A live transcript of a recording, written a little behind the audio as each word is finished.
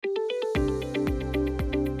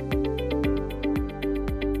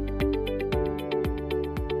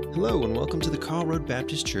Hello, and welcome to the Carl Road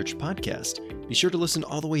Baptist Church podcast. Be sure to listen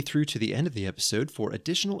all the way through to the end of the episode for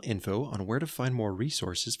additional info on where to find more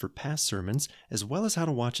resources for past sermons, as well as how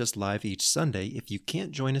to watch us live each Sunday if you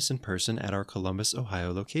can't join us in person at our Columbus,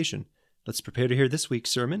 Ohio location. Let's prepare to hear this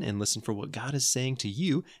week's sermon and listen for what God is saying to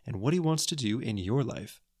you and what He wants to do in your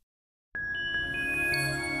life.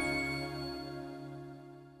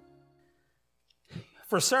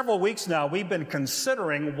 For several weeks now, we've been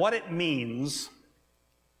considering what it means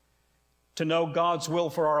to know God's will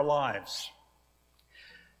for our lives.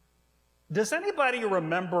 Does anybody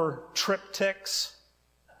remember triptychs?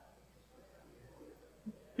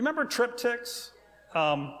 You remember triptychs?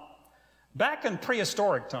 Back in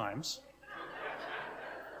prehistoric times,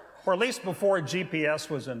 or at least before GPS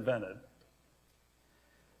was invented,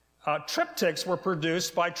 triptychs were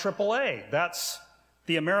produced by AAA. That's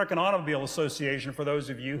the American Automobile Association, for those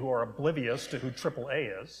of you who are oblivious to who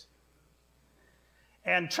AAA is.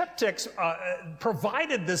 And triptychs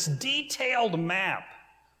provided this detailed map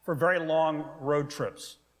for very long road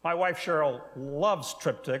trips. My wife Cheryl loves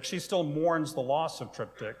triptychs. She still mourns the loss of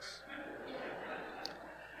triptychs.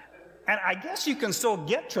 And I guess you can still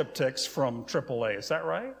get triptychs from AAA, is that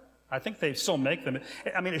right? I think they still make them.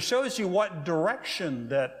 I mean, it shows you what direction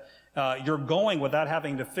that you're going without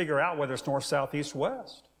having to figure out whether it's north, south, east,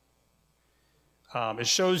 west. It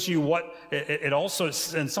shows you what, it also,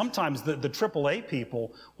 and sometimes the AAA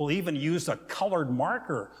people will even use a colored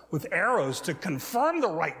marker with arrows to confirm the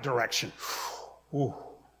right direction. Ooh,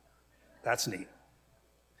 that's neat.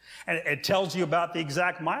 And it tells you about the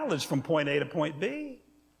exact mileage from point A to point B.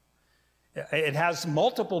 It has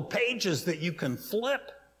multiple pages that you can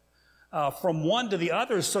flip from one to the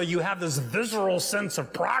other, so you have this visceral sense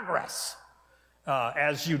of progress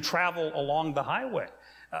as you travel along the highway.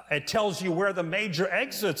 It tells you where the major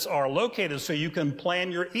exits are located so you can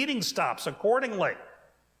plan your eating stops accordingly.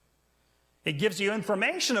 It gives you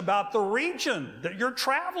information about the region that you're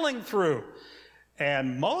traveling through.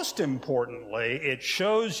 And most importantly, it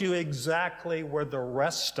shows you exactly where the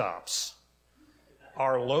rest stops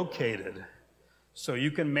are located so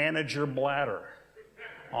you can manage your bladder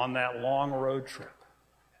on that long road trip.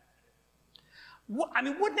 I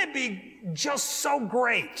mean, wouldn't it be just so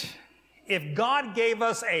great if God gave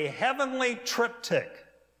us a heavenly triptych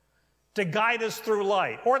to guide us through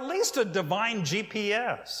life, or at least a divine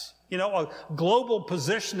GPS, a global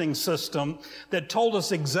positioning system that told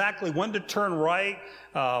us exactly when to turn right,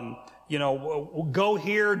 go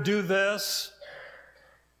here, do this.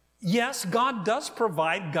 Yes, God does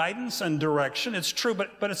provide guidance and direction. It's true,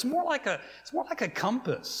 but it's more like a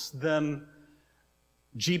compass than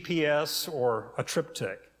GPS or a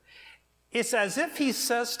triptych. It's as if He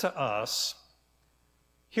says to us,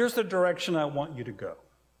 here's the direction I want you to go.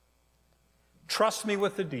 Trust me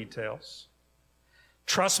with the details.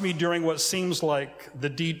 Trust me during what seems like the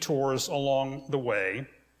detours along the way.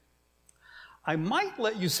 I might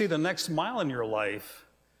let you see the next mile in your life,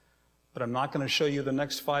 but I'm not going to show you the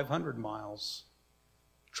next 500 miles.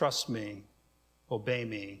 Trust me, obey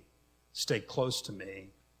me, stay close to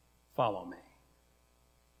me, follow me.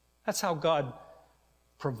 That's how God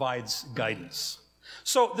provides guidance.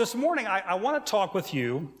 So this morning, I want to talk with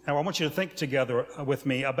you, and I want you to think together with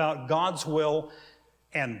me about God's will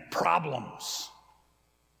and problems.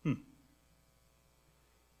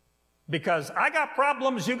 Because I got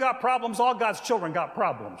problems, you got problems, all God's children got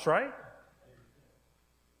problems, right?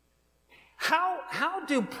 How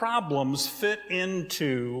do problems fit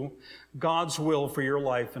into God's will for your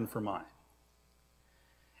life and for mine?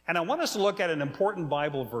 And I want us to look at an important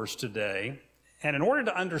Bible verse today. And in order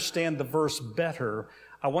to understand the verse better,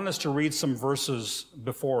 I want us to read some verses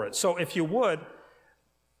before it. So if you would,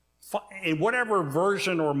 in whatever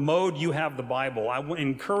version or mode you have the Bible, I would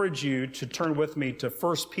encourage you to turn with me to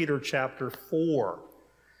 1 Peter chapter 4.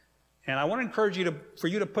 And I want to encourage you for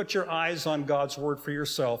you to put your eyes on God's Word for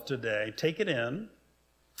yourself today. Take it in.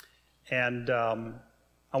 And I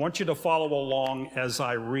want you to follow along as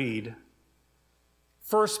I read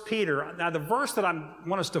 1 Peter, now the verse that I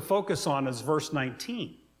want us to focus on is verse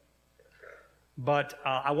 19. But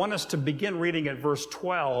I want us to begin reading at verse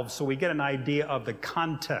 12 so we get an idea of the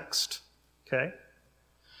context, okay?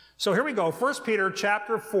 So here we go, 1 Peter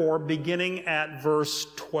chapter 4, beginning at verse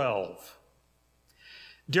 12.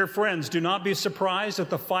 Dear friends, do not be surprised at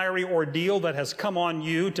the fiery ordeal that has come on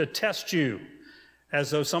you to test you, as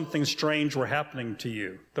though something strange were happening to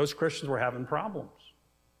you. Those Christians were having problems.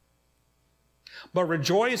 But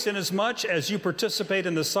rejoice inasmuch as you participate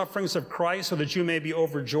in the sufferings of Christ, so that you may be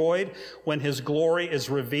overjoyed when His glory is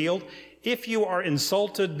revealed. If you are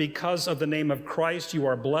insulted because of the name of Christ, you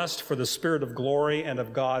are blessed, for the Spirit of glory and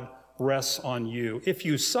of God rests on you. If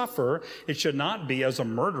you suffer, it should not be as a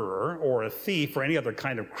murderer or a thief or any other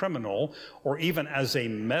kind of criminal or even as a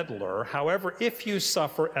meddler. However, if you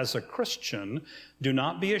suffer as a Christian, do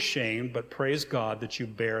not be ashamed, but praise God that you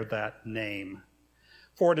bear that name.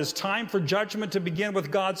 For it is time for judgment to begin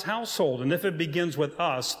with God's household, and if it begins with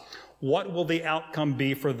us, what will the outcome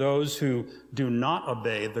be for those who do not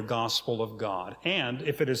obey the gospel of God? And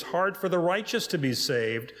if it is hard for the righteous to be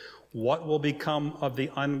saved, what will become of the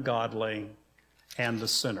ungodly and the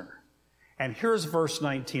sinner? And here's verse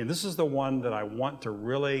 19. This is the one that I want to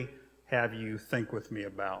really have you think with me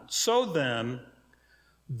about. So then,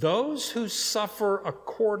 those who suffer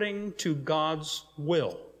according to God's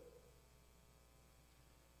will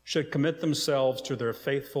should commit themselves to their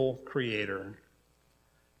faithful Creator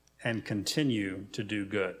and continue to do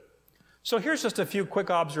good. So here's just a few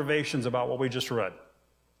quick observations about what we just read.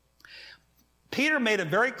 Peter made it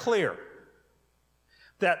very clear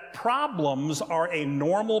that problems are a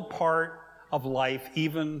normal part of life,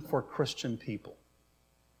 even for Christian people.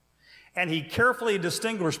 And he carefully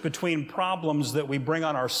distinguished between problems that we bring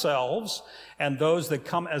on ourselves and those that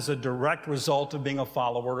come as a direct result of being a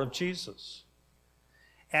follower of Jesus.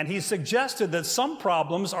 And he suggested that some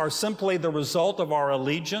problems are simply the result of our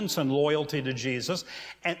allegiance and loyalty to Jesus.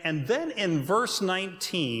 And then in verse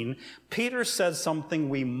 19, Peter says something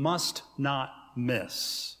we must not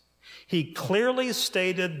miss. He clearly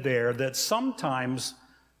stated there that sometimes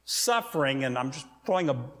suffering, and I'm just throwing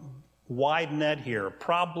a wide net here,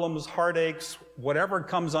 problems, heartaches, whatever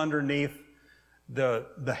comes underneath the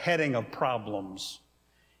heading of problems,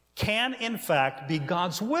 can in fact be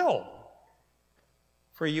God's will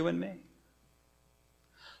for you and me.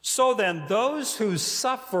 So then, those who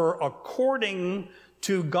suffer according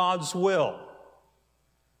to God's will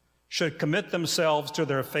should commit themselves to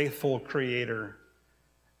their faithful Creator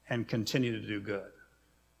and continue to do good.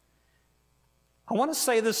 I want to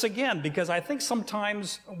say this again because I think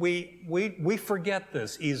sometimes we forget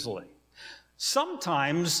this easily.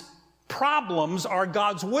 Sometimes problems are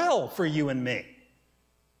God's will for you and me.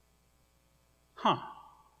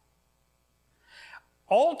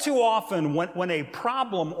 All too often, when a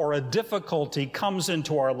problem or a difficulty comes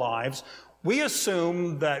into our lives, we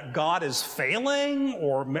assume that God is failing,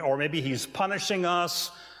 or maybe He's punishing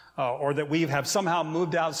us, or that we have somehow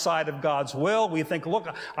moved outside of God's will. We think,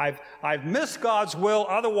 look, I've missed God's will,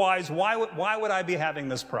 otherwise why would I be having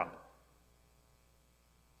this problem?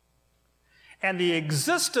 And the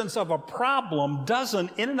existence of a problem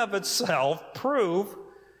doesn't in and of itself prove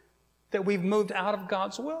that we've moved out of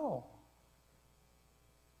God's will.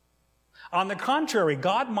 On the contrary,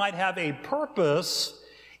 God might have a purpose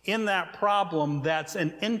in that problem that's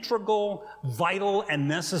an integral, vital, and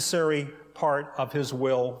necessary part of His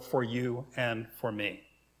will for you and for me.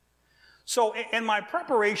 So in my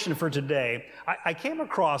preparation for today, I came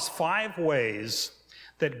across 5 ways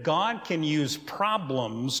that God can use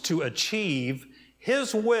problems to achieve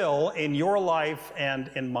His will in your life and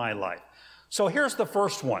in my life. So here's the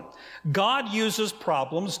first one. God uses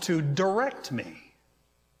problems to direct me.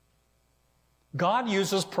 God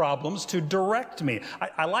uses problems to direct me.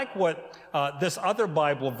 I like what this other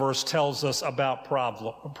Bible verse tells us about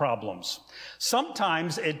problems.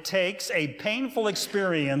 Sometimes it takes a painful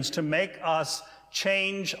experience to make us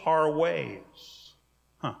change our ways.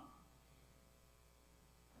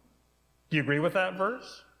 Do you agree with that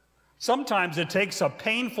verse? Sometimes it takes a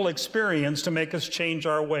painful experience to make us change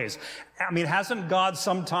our ways. I mean, hasn't God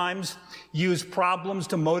sometimes used problems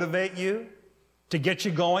to motivate you? To get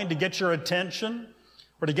you going, to get your attention,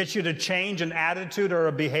 or to get you to change an attitude or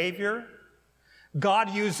a behavior? God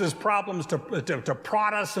uses problems to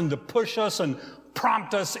prod us and to push us and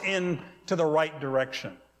prompt us into the right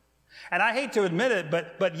direction. And I hate to admit it,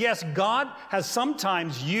 but yes, God has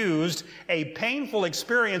sometimes used a painful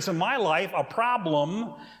experience in my life, a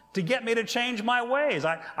problem, to get me to change my ways.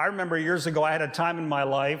 I remember years ago, I had a time in my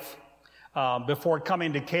life before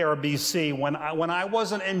coming to KRBC when I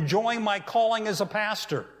wasn't enjoying my calling as a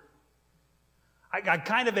pastor. I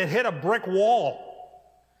kind of had hit a brick wall,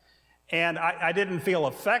 and I didn't feel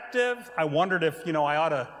effective. I wondered if, I ought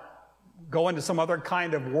to go into some other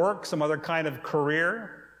kind of work, some other kind of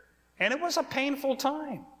career, and it was a painful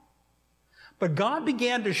time. But God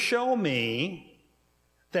began to show me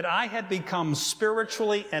that I had become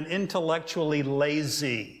spiritually and intellectually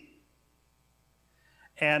lazy.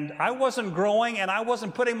 And I wasn't growing, and I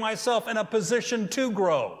wasn't putting myself in a position to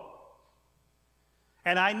grow.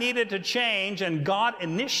 And I needed to change, and God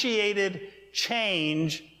initiated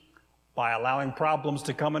change by allowing problems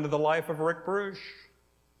to come into the life of Rick Bruce.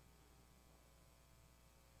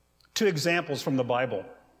 2 examples from the Bible.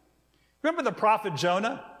 Remember the prophet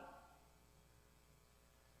Jonah?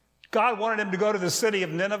 God wanted him to go to the city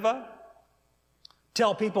of Nineveh,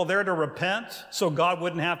 tell people there to repent so God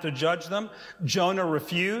wouldn't have to judge them. Jonah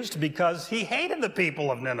refused because he hated the people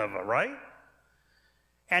of Nineveh, right?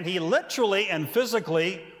 And he literally and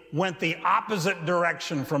physically went the opposite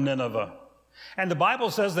direction from Nineveh. And the Bible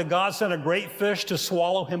says that God sent a great fish to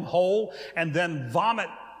swallow him whole and then vomit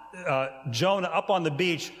Jonah up on the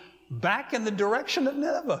beach back in the direction of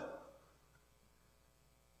Nineveh.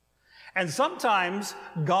 And sometimes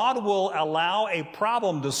God will allow a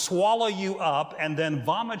problem to swallow you up and then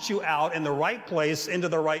vomit you out in the right place into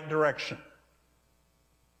the right direction.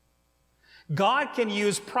 God can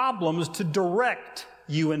use problems to direct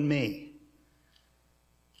you and me.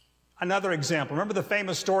 Another example. Remember the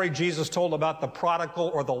famous story Jesus told about the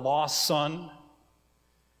prodigal or the lost son?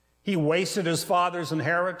 He wasted his father's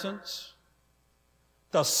inheritance.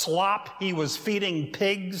 The slop he was feeding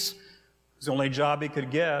pigs, was the only job he could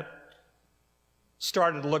get,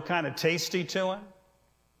 started to look kind of tasty to him.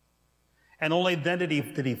 And only then did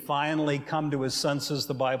he finally come to his senses,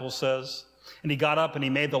 the Bible says. And he got up and he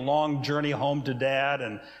made the long journey home to Dad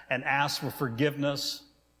and asked for forgiveness.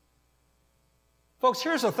 Folks,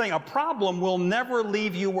 here's the thing. A problem will never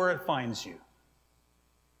leave you where it finds you.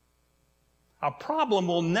 A problem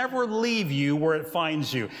will never leave you where it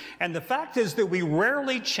finds you. And the fact is that we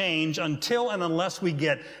rarely change until and unless we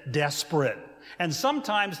get desperate. And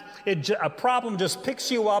sometimes a problem just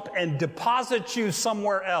picks you up and deposits you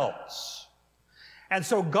somewhere else. And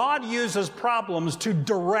so God uses problems to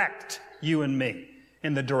direct you and me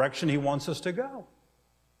in the direction he wants us to go.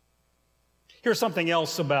 Here's something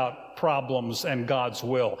else about problems and God's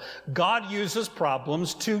will. God uses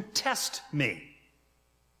problems to test me.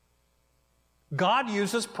 God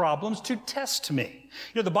uses problems to test me.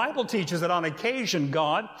 You know, the Bible teaches that on occasion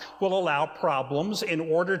God will allow problems in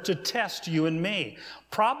order to test you and me.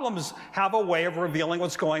 Problems have a way of revealing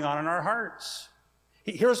what's going on in our hearts.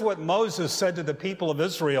 Here's what Moses said to the people of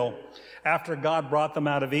Israel after God brought them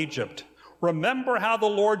out of Egypt. Remember how the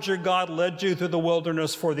Lord your God led you through the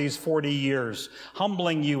wilderness for these 40 years,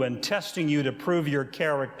 humbling you and testing you to prove your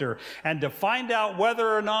character and to find out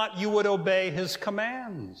whether or not you would obey his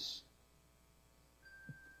commands.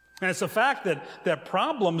 And it's a fact that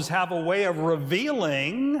problems have a way of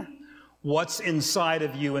revealing what's inside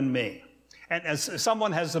of you and me. And as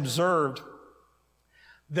someone has observed,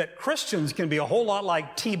 that Christians can be a whole lot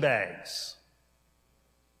like tea bags.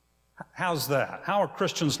 How's that? How are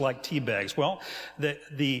Christians like tea bags? Well,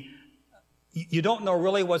 you don't know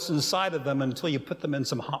really what's inside of them until you put them in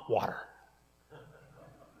some hot water.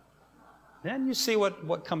 Then you see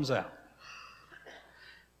what comes out.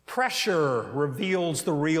 Pressure reveals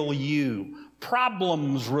the real you.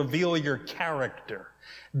 Problems reveal your character.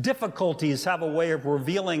 Difficulties have a way of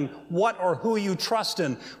revealing what or who you trust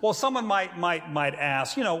in. Well, someone might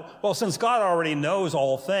ask, well, since God already knows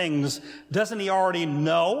all things, doesn't he already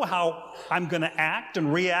know how I'm going to act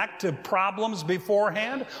and react to problems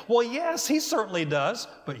beforehand? Well, yes, he certainly does,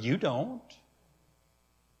 but you don't.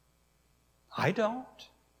 I don't.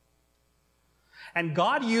 And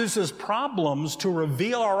God uses problems to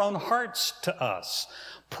reveal our own hearts to us.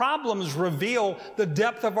 Problems reveal the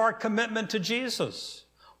depth of our commitment to Jesus.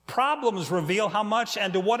 Problems reveal how much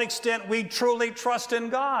and to what extent we truly trust in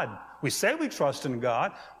God. We say we trust in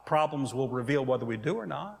God. Problems will reveal whether we do or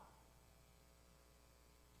not.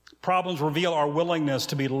 Problems reveal our willingness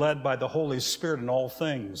to be led by the Holy Spirit in all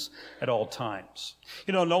things at all times.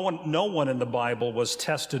 No one in the Bible was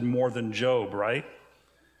tested more than Job, right?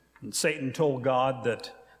 And Satan told God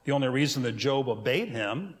that the only reason that Job obeyed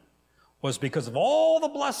him was because of all the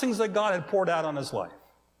blessings that God had poured out on his life.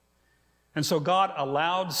 And so God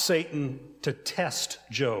allowed Satan to test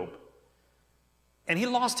Job. And he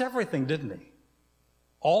lost everything, didn't he?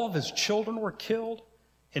 All of his children were killed.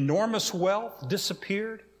 Enormous wealth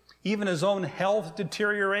disappeared. Even his own health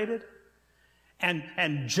deteriorated.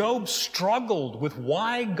 And Job struggled with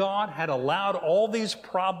why God had allowed all these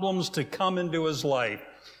problems to come into his life.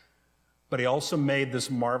 But he also made this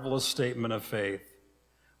marvelous statement of faith.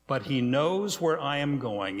 But he knows where I am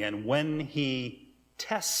going, and when he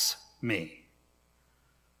tests me,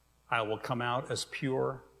 I will come out as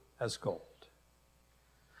pure as gold.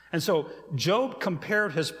 And so Job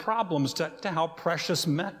compared his problems to how precious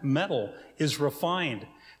metal is refined.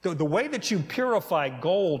 The way that you purify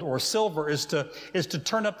gold or silver is to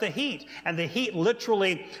turn up the heat. And the heat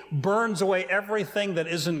literally burns away everything that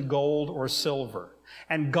isn't gold or silver.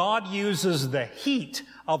 And God uses the heat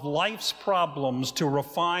of life's problems to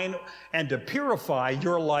refine and to purify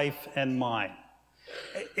your life and mine.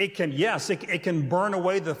 It can burn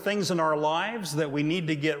away the things in our lives that we need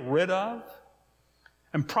to get rid of.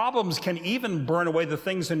 And problems can even burn away the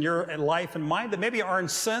things in your life and mind that maybe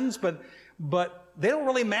aren't sins, but they don't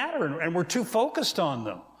really matter, and we're too focused on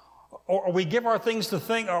them. Or we give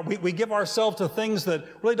we give ourselves to things that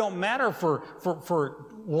really don't matter for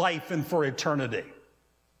life and for eternity.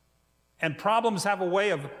 And problems have a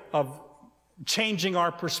way of changing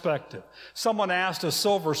our perspective. Someone asked a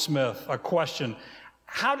silversmith a question.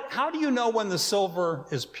 How do you know when the silver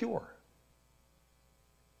is pure?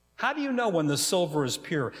 How do you know when the silver is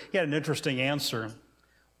pure? He had an interesting answer.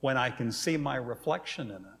 When I can see my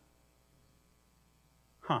reflection in it.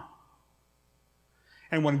 Huh.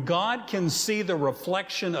 And when God can see the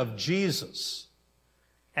reflection of Jesus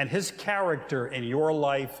and his character in your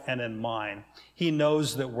life and in mine, he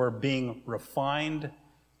knows that we're being refined,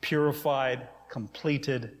 purified,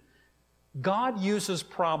 completed. God uses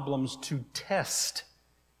problems to test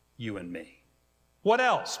you and me. What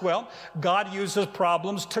else? Well, God uses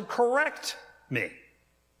problems to correct me.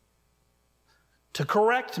 To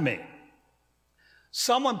correct me.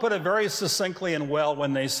 Someone put it very succinctly and well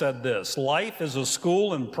when they said this: life is a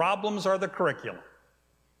school and problems are the curriculum.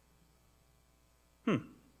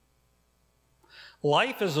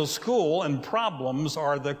 Life is a school and problems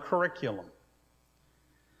are the curriculum.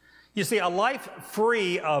 You see, a life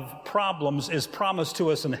free of problems is promised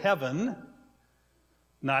to us in heaven,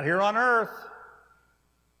 not here on earth.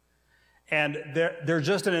 And they're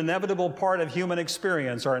just an inevitable part of human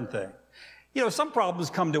experience, aren't they? You know, some problems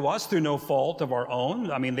come to us through no fault of our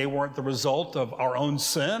own. I mean, they weren't the result of our own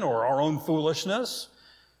sin or our own foolishness.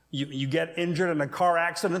 You get injured in a car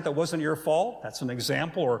accident that wasn't your fault. That's an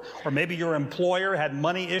example. Or maybe your employer had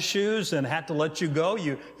money issues and had to let you go.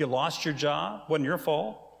 You lost your job. Wasn't your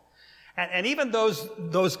fault. And even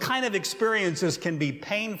those kind of experiences can be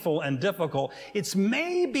painful and difficult. It's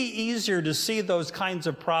maybe easier to see those kinds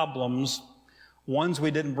of problems, ones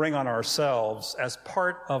we didn't bring on ourselves, as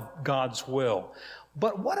part of God's will.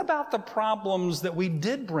 But what about the problems that we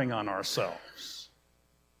did bring on ourselves?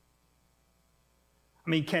 I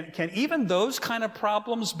mean, can even those kind of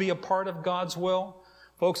problems be a part of God's will?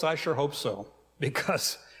 Folks, I sure hope so,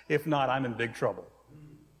 because if not, I'm in big trouble.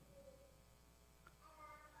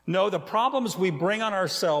 No, the problems we bring on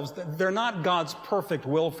ourselves, they're not God's perfect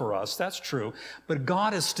will for us. That's true. But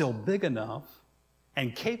God is still big enough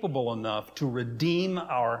and capable enough to redeem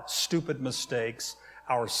our stupid mistakes,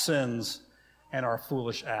 our sins, and our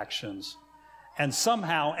foolish actions. And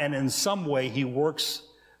somehow and in some way, he works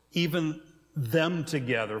even them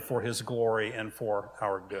together for his glory and for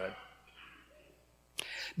our good.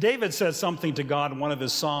 David says something to God in one of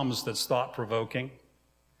his Psalms that's thought-provoking.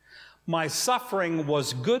 My suffering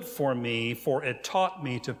was good for me, for it taught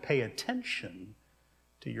me to pay attention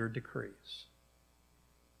to your decrees.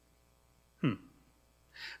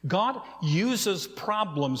 God uses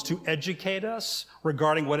problems to educate us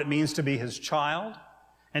regarding what it means to be his child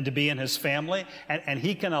and to be in his family, and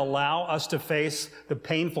he can allow us to face the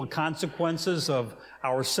painful consequences of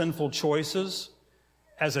our sinful choices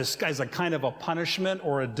as a kind of a punishment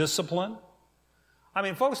or a discipline. I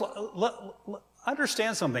mean, folks,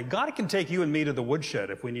 understand something. God can take you and me to the woodshed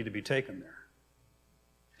if we need to be taken there.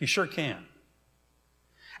 He sure can.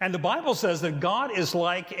 And the Bible says that God is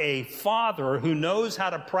like a father who knows how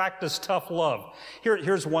to practice tough love.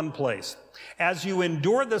 Here's one place. As you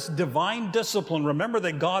endure this divine discipline, remember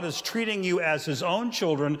that God is treating you as his own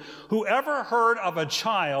children. Who ever heard of a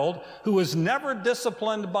child who is never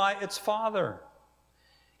disciplined by its father?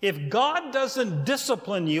 If God doesn't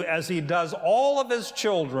discipline you as he does all of his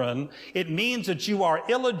children, it means that you are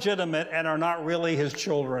illegitimate and are not really his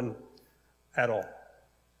children at all.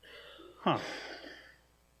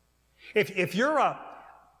 If you're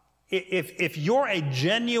a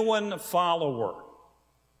genuine follower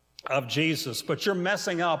of Jesus, but you're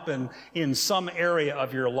messing up in some area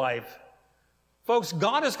of your life, folks,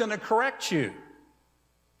 God is going to correct you.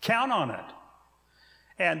 Count on it.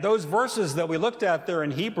 And those verses that we looked at there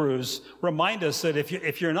in Hebrews remind us that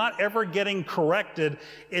if you're not ever getting corrected,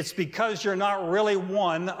 it's because you're not really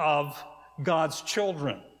one of God's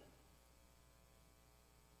children.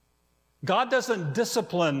 God doesn't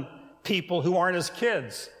discipline people who aren't his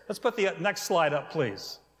kids. Let's put the next slide up,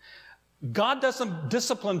 please. God doesn't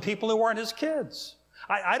discipline people who aren't his kids.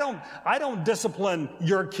 I don't discipline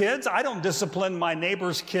your kids. I don't discipline my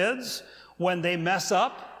neighbor's kids when they mess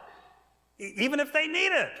up. Even if they need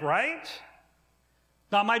it, right?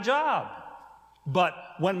 Not my job. But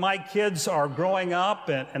when my kids are growing up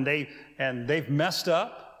and they've messed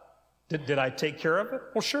up, did I take care of it?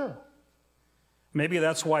 Well, sure. Maybe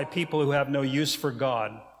that's why people who have no use for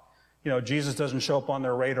God, Jesus doesn't show up on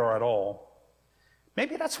their radar at all.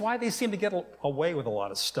 Maybe that's why they seem to get away with a lot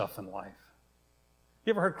of stuff in life.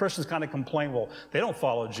 You ever heard Christians kind of complain, well, they don't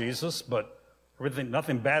follow Jesus, but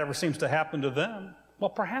nothing bad ever seems to happen to them? Well,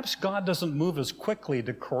 perhaps God doesn't move as quickly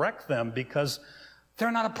to correct them because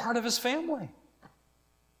they're not a part of his family.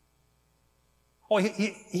 Oh,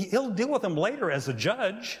 he'll deal with them later as a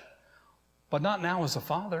judge, but not now as a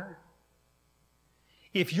father.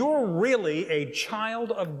 If you're really a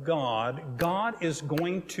child of God, God is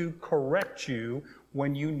going to correct you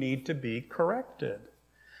when you need to be corrected.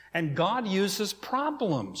 And God uses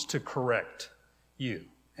problems to correct you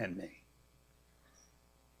and me.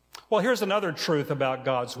 Well, here's another truth about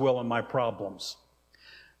God's will and my problems.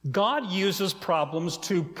 God uses problems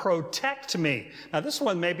to protect me. Now, this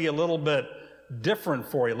one may be a little bit different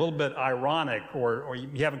for you, a little bit ironic, or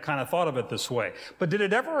you haven't kind of thought of it this way. But did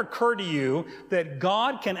it ever occur to you that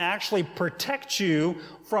God can actually protect you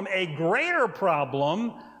from a greater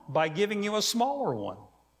problem by giving you a smaller one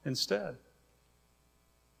instead?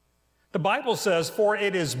 The Bible says, "For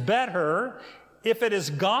it is better, if it is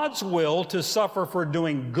God's will, to suffer for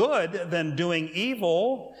doing good than doing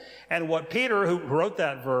evil." And what Peter, who wrote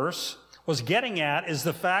that verse, was getting at is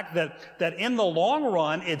the fact that in the long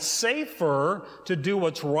run, it's safer to do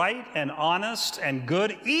what's right and honest and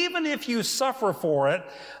good, even if you suffer for it,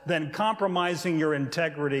 than compromising your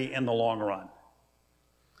integrity in the long run.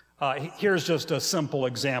 Here's just a simple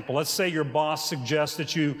example. Let's say your boss suggests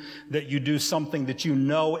that you do something that you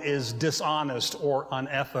know is dishonest or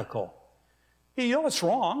unethical. You know it's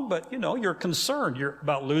wrong, but you're concerned. You're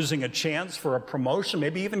about losing a chance for a promotion,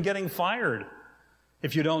 maybe even getting fired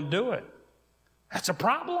if you don't do it. That's a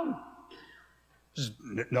problem. There's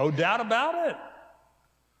no doubt about it.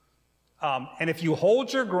 And if you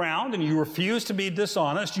hold your ground and you refuse to be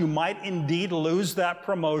dishonest, you might indeed lose that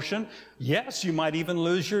promotion. Yes, you might even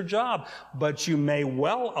lose your job, but you may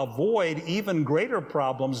well avoid even greater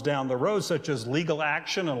problems down the road, such as legal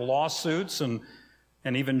action and lawsuits and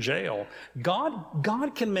even jail.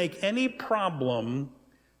 God can make any problem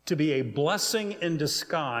to be a blessing in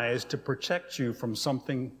disguise to protect you from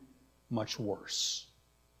something much worse.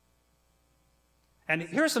 And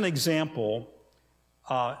here's an example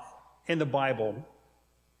in the Bible,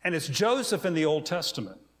 and it's Joseph in the Old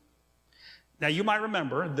Testament. Now, you might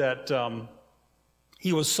remember that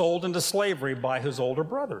he was sold into slavery by his older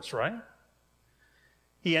brothers, right?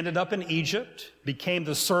 He ended up in Egypt, became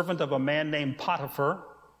the servant of a man named Potiphar.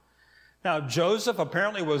 Now, Joseph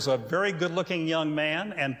apparently was a very good-looking young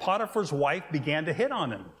man, and Potiphar's wife began to hit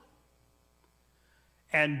on him.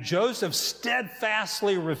 And Joseph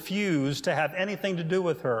steadfastly refused to have anything to do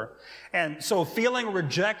with her. And so, feeling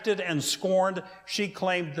rejected and scorned, she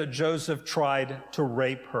claimed that Joseph tried to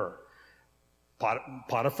rape her.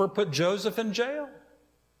 Potiphar put Joseph in jail.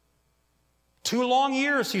 2 long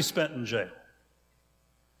years he spent in jail.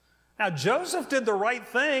 Now, Joseph did the right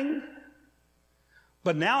thing,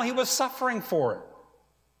 but now he was suffering for it.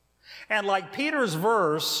 And like Peter's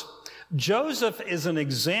verse, Joseph is an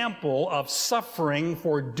example of suffering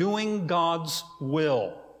for doing God's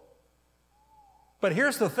will. But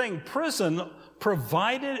here's the thing, prison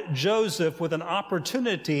provided Joseph with an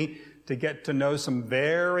opportunity to get to know some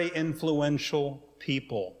very influential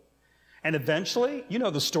people. And eventually, you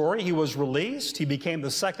know the story, he was released. He became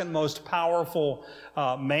the second most powerful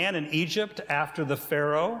man in Egypt after the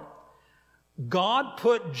Pharaoh. God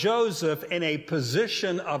put Joseph in a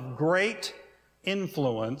position of great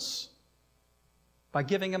influence by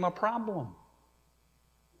giving him a problem.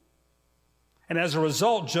 And as a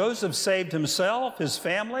result, Joseph saved himself, his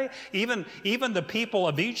family, even the people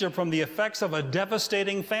of Egypt from the effects of a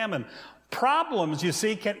devastating famine. Problems, you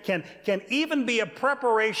see, can even be a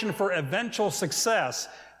preparation for eventual success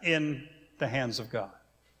in the hands of God.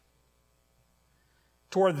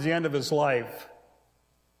 Toward the end of his life,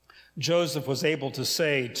 Joseph was able to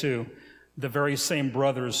say to the very same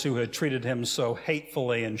brothers who had treated him so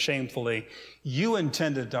hatefully and shamefully, "You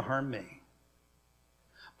intended to harm me,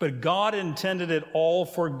 but God intended it all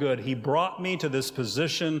for good. He brought me to this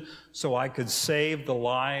position so I could save the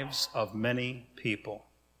lives of many people."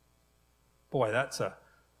 Boy,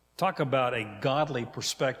 talk about a godly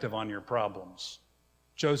perspective on your problems.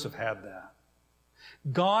 Joseph had that.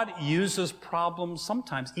 God uses problems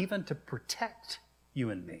sometimes even to protect you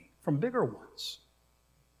and me from bigger ones.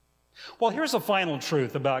 Well, here's a final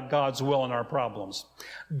truth about God's will and our problems.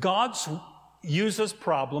 God uses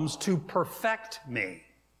problems to perfect me,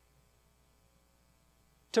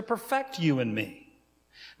 to perfect you and me.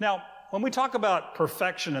 Now, when we talk about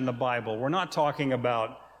perfection in the Bible, we're not talking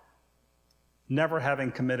about never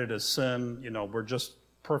having committed a sin. We're just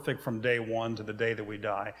perfect from day one to the day that we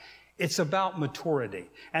die. It's about maturity.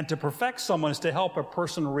 And to perfect someone is to help a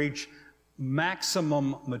person reach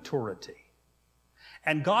maximum maturity.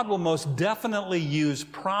 And God will most definitely use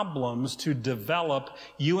problems to develop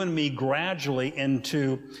you and me gradually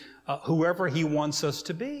into whoever He wants us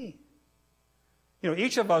to be. You know,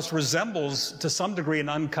 each of us resembles to some degree an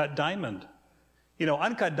uncut diamond. You know,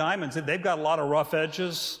 uncut diamonds, they've got a lot of rough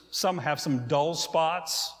edges. Some have some dull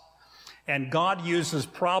spots. And God uses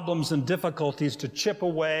problems and difficulties to chip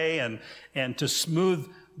away and to smooth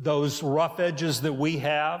those rough edges that we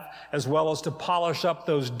have, as well as to polish up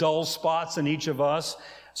those dull spots in each of us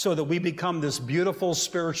so that we become this beautiful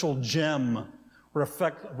spiritual gem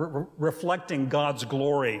reflecting God's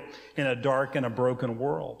glory in a dark and a broken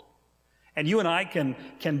world. And you and I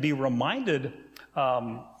can be reminded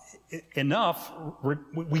enough,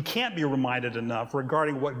 we can't be reminded enough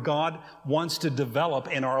regarding what God wants to develop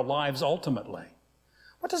in our lives ultimately.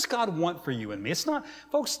 What does God want for you and me? It's not,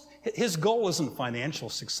 folks, His goal isn't financial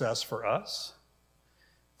success for us.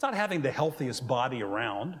 It's not having the healthiest body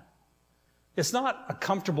around. It's not a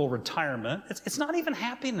comfortable retirement. It's not even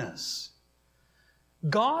happiness.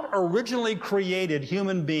 God originally created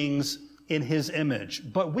human beings in His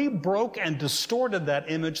image, but we broke and distorted that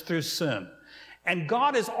image through sin. And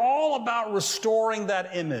God is all about restoring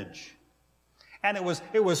that image. And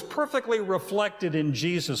it was perfectly reflected in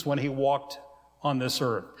Jesus when He walked on this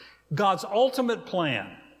earth. God's ultimate plan,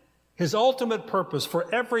 His ultimate purpose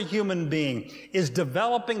for every human being is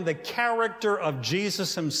developing the character of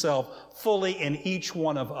Jesus Himself fully in each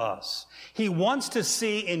one of us. He wants to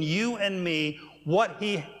see in you and me what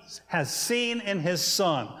He has seen in His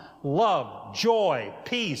Son: love, joy,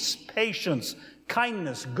 peace, patience,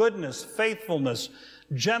 kindness, goodness, faithfulness,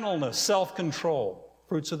 gentleness, self-control,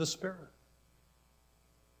 fruits of the Spirit.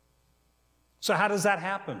 So how does that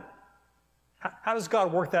happen? How does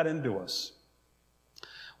God work that into us?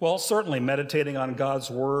 Well, certainly meditating on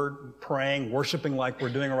God's Word, praying, worshiping like we're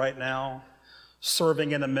doing right now,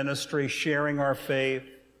 serving in a ministry, sharing our faith.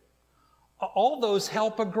 All those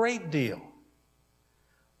help a great deal.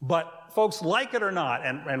 But folks, like it or not,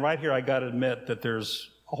 and right here I got to admit that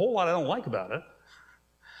there's a whole lot I don't like about it.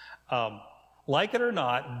 Like it or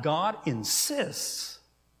not, God insists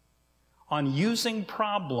on using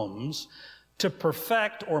problems to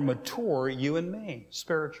perfect or mature you and me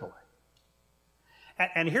spiritually.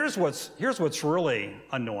 And here's what's really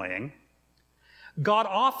annoying. God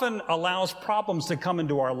often allows problems to come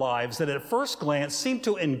into our lives that at first glance seem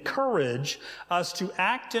to encourage us to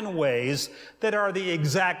act in ways that are the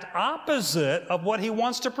exact opposite of what He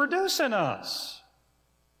wants to produce in us.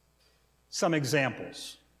 Some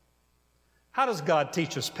examples. How does God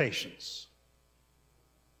teach us patience?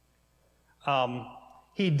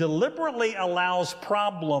 He deliberately allows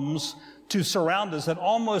problems to surround us that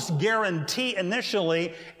almost guarantee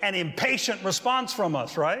initially an impatient response from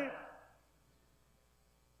us, right?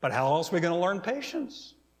 But how else are we going to learn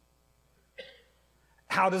patience?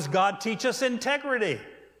 How does God teach us integrity?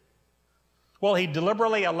 Well, He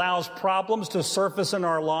deliberately allows problems to surface in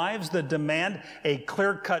our lives that demand a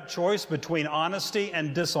clear-cut choice between honesty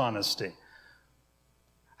and dishonesty.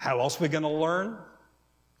 How else are we going to learn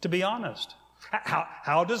to be honest?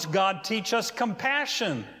 How does God teach us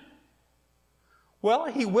compassion? Well,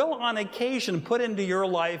 He will on occasion put into your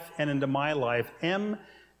life and into my life MGR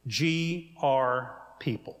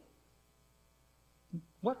people.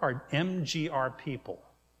 What are MGR people?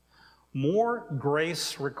 More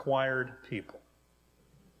grace required people.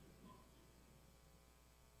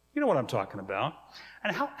 You know what I'm talking about.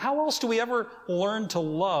 And how else do we ever learn to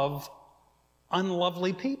love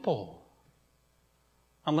unlovely people?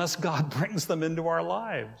 Unless God brings them into our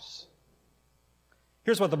lives.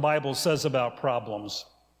 Here's what the Bible says about problems.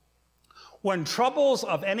 When troubles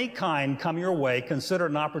of any kind come your way, consider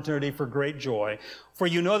an opportunity for great joy. For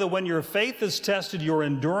you know that when your faith is tested, your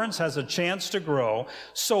endurance has a chance to grow.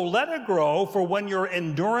 So let it grow, for when your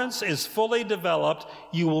endurance is fully developed,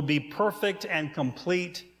 you will be perfect and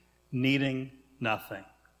complete, needing nothing.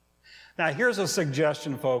 Now, here's a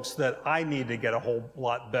suggestion, folks, that I need to get a whole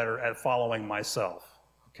lot better at following myself.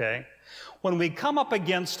 Okay? When we come up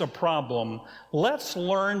against a problem, let's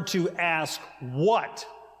learn to ask what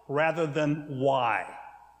rather than why.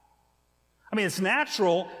 I mean, it's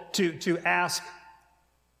natural to ask,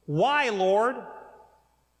 why, Lord?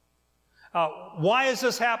 Why is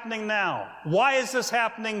this happening now? Why is this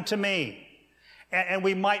happening to me? And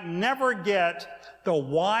we might never get the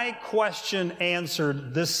why question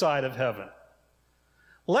answered this side of heaven.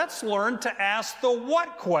 Let's learn to ask the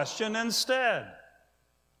what question instead.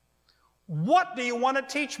 What do you want to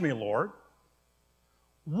teach me, Lord?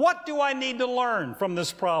 What do I need to learn from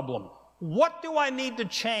this problem? What do I need to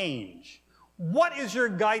change? What is your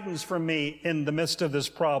guidance for me in the midst of this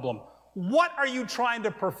problem? What are you trying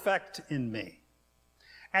to perfect in me?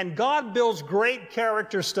 And God builds great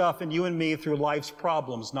character stuff in you and me through life's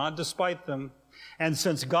problems, not despite them. And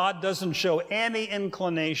since God doesn't show any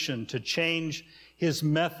inclination to change his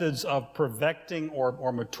methods of perfecting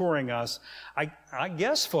or maturing us, I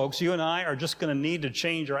guess, folks, you and I are just going to need to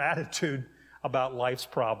change our attitude about life's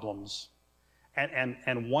problems.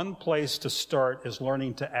 And one place to start is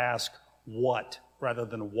learning to ask what rather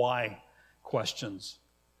than why questions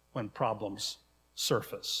when problems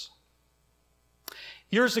surface.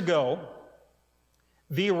 Years ago,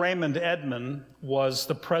 V. Raymond Edman was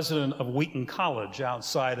the president of Wheaton College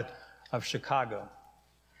outside of Chicago.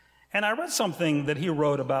 And I read something that he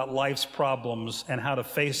wrote about life's problems and how to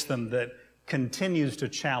face them that continues to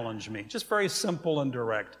challenge me. Just very simple and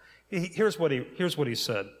direct. Here's what he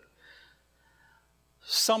said.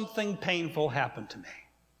 Something painful happened to me.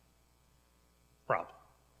 Problem.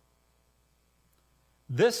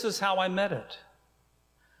 This is how I met it.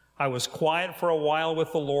 I was quiet for a while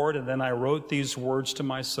with the Lord, and then I wrote these words to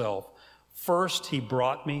myself. First, he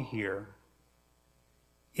brought me here.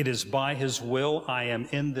 It is by his will I am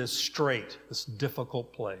in this strait, this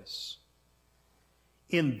difficult place.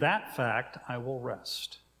 In that fact, I will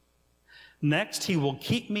rest. Next, he will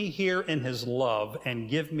keep me here in his love and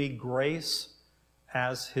give me grace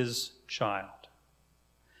as his child.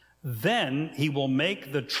 Then he will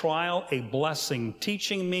make the trial a blessing,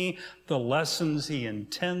 teaching me the lessons he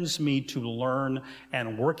intends me to learn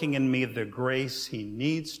and working in me the grace he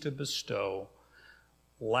needs to bestow.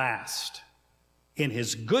 Last, in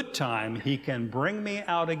his good time, he can bring me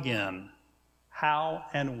out again. How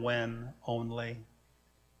and when only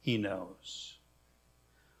he knows.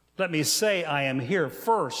 Let me say I am here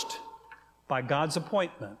first by God's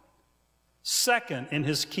appointment, second in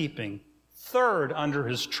his keeping, third under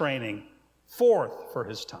his training, fourth for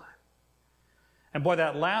his time. And boy,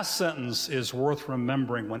 that last sentence is worth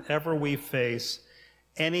remembering whenever we face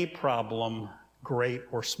any problem, great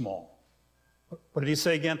or small. What did he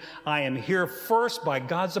say again? I am here first by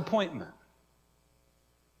God's appointment,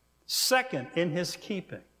 second in his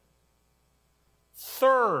keeping,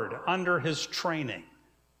 third under his training,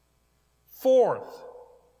 fourth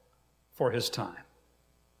for his time.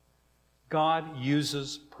 God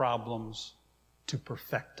uses problems to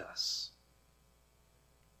perfect us.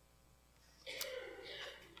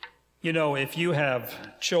 You know, if you have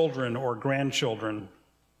children or grandchildren,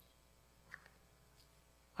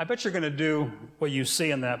 I bet you're going to do what you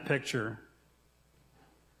see in that picture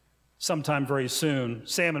sometime very soon.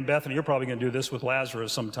 Sam and Bethany, you're probably going to do this with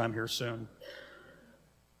Lazarus sometime here soon.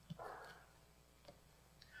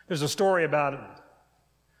 There's a story about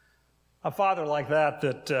a father like that,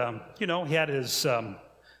 he had his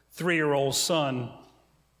 3-year-old son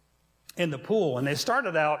in the pool, and they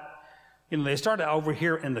started out over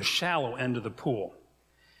here in the shallow end of the pool.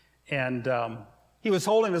 And he was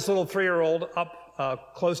holding this little 3-year-old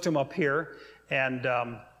up close to him up here, and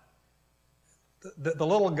the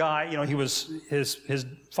little guy, his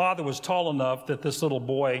father was tall enough that this little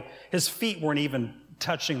boy, his feet weren't even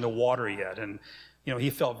touching the water yet, and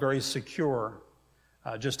he felt very secure.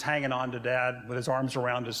 Just hanging on to Dad with his arms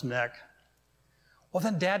around his neck. Well,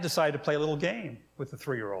 then Dad decided to play a little game with the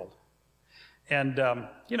 3-year-old. And,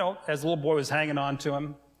 as the little boy was hanging on to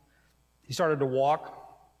him, he started to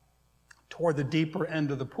walk toward the deeper end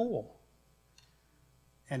of the pool.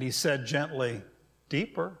 And he said gently,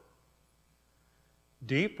 deeper,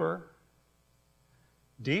 deeper,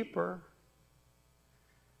 deeper.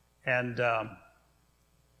 And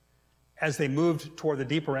as they moved toward the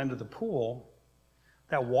deeper end of the pool,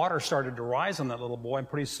 that water started to rise on that little boy, and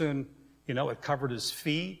pretty soon, it covered his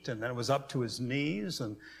feet, and then it was up to his knees,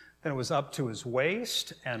 and then it was up to his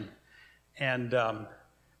waist, and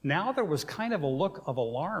now there was kind of a look of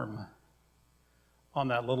alarm on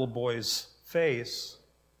that little boy's face.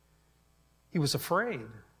 He was afraid.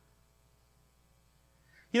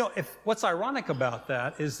 What's ironic about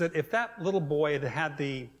that is that if that little boy had had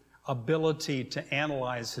the ability to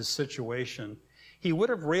analyze his situation, he would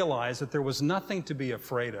have realized that there was nothing to be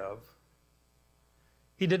afraid of.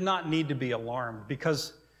 He did not need to be alarmed,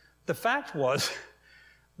 because the fact was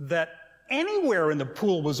that anywhere in the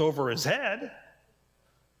pool was over his head.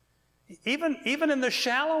 Even in the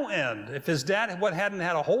shallow end, if his dad hadn't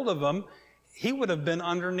had a hold of him, he would have been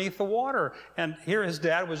underneath the water. And here his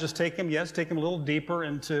dad was just taking him a little deeper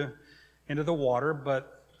into the water,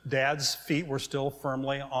 but Dad's feet were still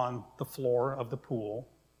firmly on the floor of the pool.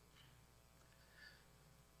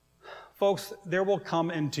 Folks, there will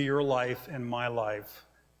come into your life and my life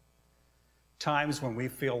times when we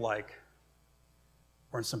feel like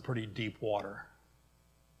we're in some pretty deep water.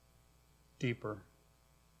 Deeper,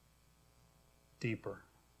 deeper.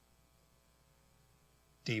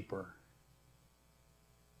 deeper.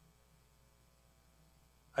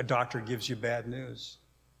 A doctor gives you bad news.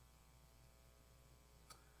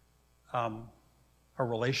 A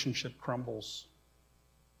relationship crumbles.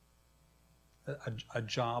 A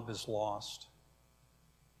job is lost.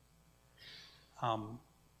 An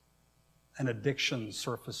addiction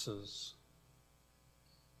surfaces.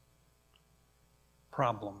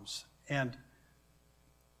 Problems. And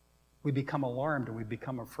we become alarmed and we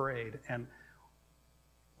become afraid. And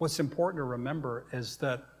what's important to remember is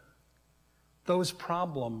that those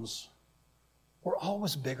problems were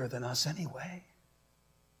always bigger than us anyway.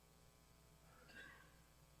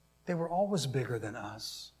 They were always bigger than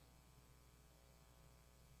us.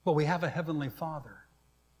 But we have a Heavenly Father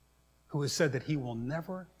who has said that He will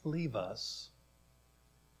never leave us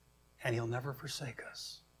and He'll never forsake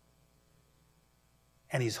us.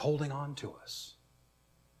 And He's holding on to us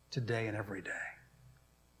today and every day.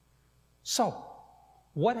 So,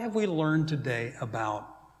 what have we learned today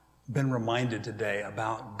been reminded today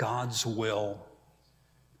about God's will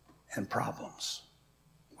and problems?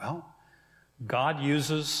 Well, God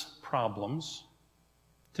uses problems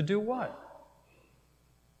to do what?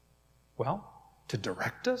 Well, to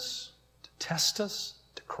direct us, to test us,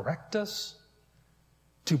 to correct us,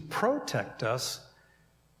 to protect us,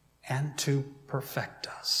 and to perfect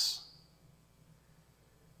us.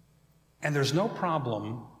 And there's no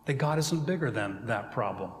problem that God isn't bigger than that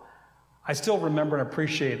problem. I still remember and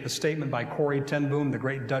appreciate the statement by Corrie ten Boom, the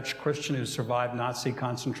great Dutch Christian who survived Nazi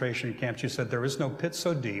concentration camps. She said, "There is no pit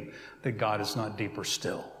so deep that God is not deeper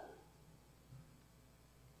still."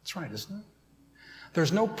 That's right, isn't it?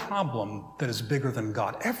 There's no problem that is bigger than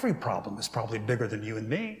God. Every problem is probably bigger than you and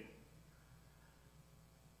me,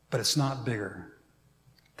 but it's not bigger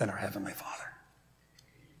than our Heavenly Father.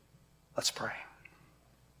 Let's pray.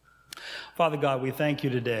 Father God, we thank you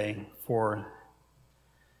today for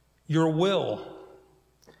your will.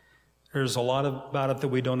 There's a lot about it that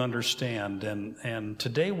we don't understand. And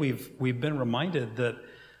today we've been reminded that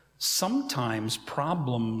sometimes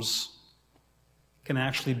problems can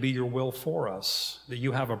actually be your will for us, that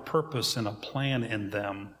you have a purpose and a plan in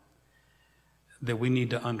them that we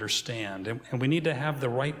need to understand. And we need to have the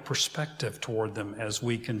right perspective toward them as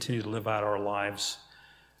we continue to live out our lives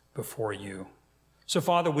before you. So,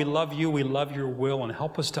 Father, we love you, we love your will, and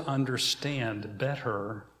help us to understand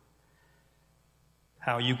better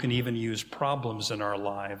how you can even use problems in our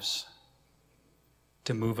lives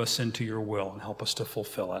to move us into your will and help us to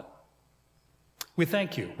fulfill it. We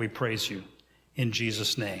thank you, we praise you. In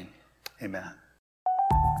Jesus' name, amen.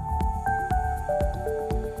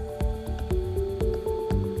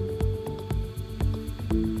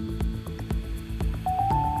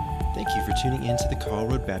 Thank you for tuning in to the Karl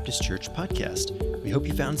Road Baptist Church podcast. We hope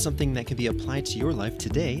you found something that can be applied to your life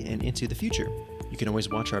today and into the future. You can always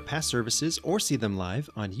watch our past services or see them live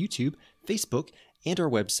on YouTube, Facebook, and our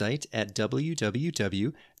website at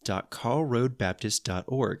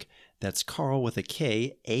www.karlroadbaptist.org. That's Karl with a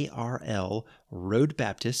K, A-R-L,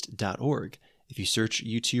 roadbaptist.org. If you search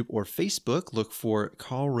YouTube or Facebook, look for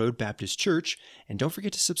Karl Road Baptist Church, and don't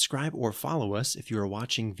forget to subscribe or follow us if you are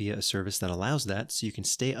watching via a service that allows that, so you can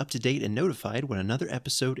stay up to date and notified when another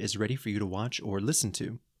episode is ready for you to watch or listen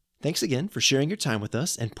to. Thanks again for sharing your time with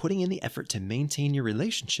us and putting in the effort to maintain your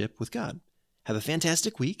relationship with God. Have a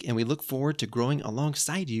fantastic week, and we look forward to growing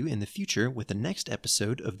alongside you in the future with the next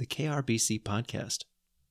episode of the KRBC podcast.